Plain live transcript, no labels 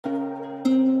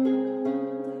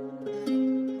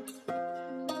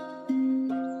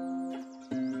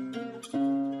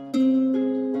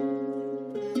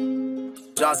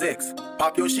Jaws X,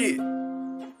 pop your shit.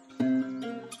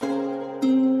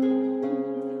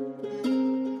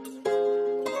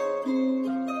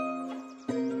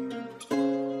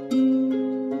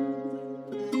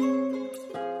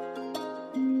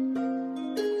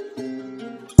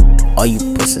 All you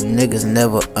pussy niggas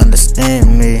never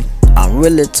understand me. I'm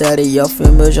really tired of y'all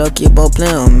females, y'all keep on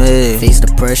playing with me. Face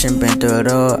depression, been through it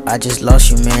all, I just lost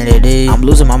humanity. I'm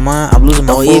losing my mind, I'm losing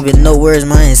my Don't even know where's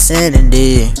my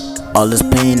insanity. All this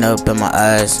pain up in my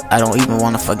eyes, I don't even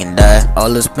wanna fucking die. All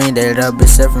this pain that I've been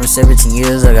suffering 17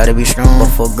 years, I gotta be strong.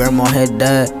 Before grandma had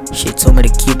died, she told me to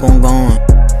keep on going.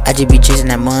 I just be chasing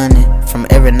that money from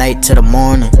every night to the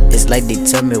morning. It's like they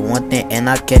tell me one thing and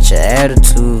I catch an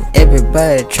attitude.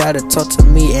 Everybody try to talk to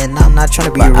me and I'm not trying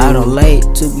to be rude. I don't like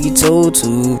to be told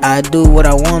to. I do what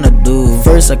I wanna do.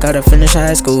 First I gotta finish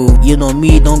high school. You know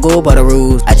me, don't go by the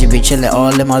rules. I just be chilling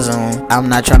all in my zone. I'm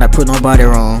not trying to put nobody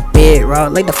wrong. Big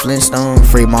rock like the Flintstone.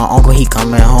 Free my uncle, he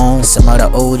coming home. Some of the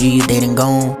OGs, they done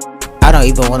gone. I don't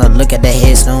even wanna look at that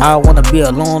headstone. I wanna be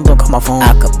alone, don't call my phone.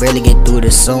 I could barely get through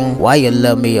this song. Why you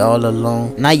love me all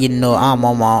alone? Now you know I'm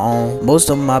on my own. Most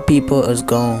of my people is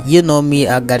gone. You know me,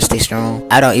 I gotta stay strong.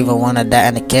 I don't even wanna die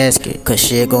in a casket, cause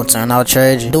shit gon' turn out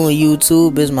tragic. Doing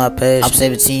YouTube is my passion. I'm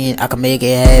 17, I can make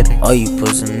it happen. All you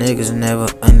pussy niggas never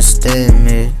understand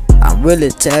me. I'm really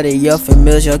tired of y'all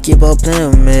females, y'all keep on playing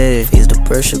with me. Face the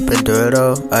pressure, been through it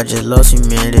all, I just lost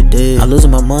humanity. I'm losing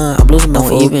my mind, I'm losing my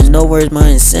focus. Don't even know where's my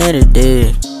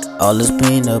insanity. All this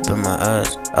pain up in my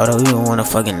eyes, I don't even wanna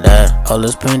fucking die. All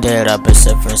this pain that I've been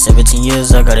suffering 17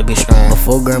 years, I gotta be strong.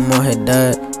 Before grandma had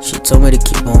died, she told me to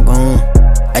keep on going.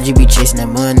 I just be chasing that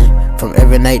money from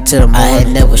every night to the morning. I had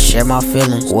never shared my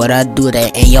feelings. What I do,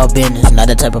 that ain't y'all business. I'm not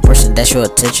the type of person that's your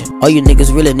attention. All you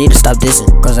niggas really need to stop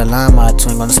dissing, cause I line my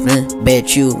twin gonna spin.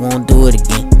 Bet you won't do it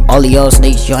again. All of y'all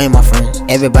snakes, y'all ain't my friends.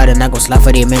 Everybody not gon' slide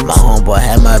for the amendment. My homeboy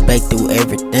had my back through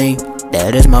everything.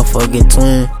 That is my fucking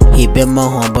twin. He been my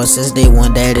homeboy since day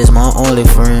one. That is my only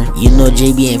friend. You know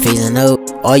JB ain't phasing out.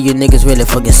 All you niggas really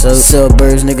fucking suck.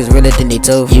 Suburbs niggas really think they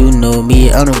tough. You know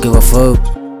me, I don't give a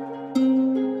fuck.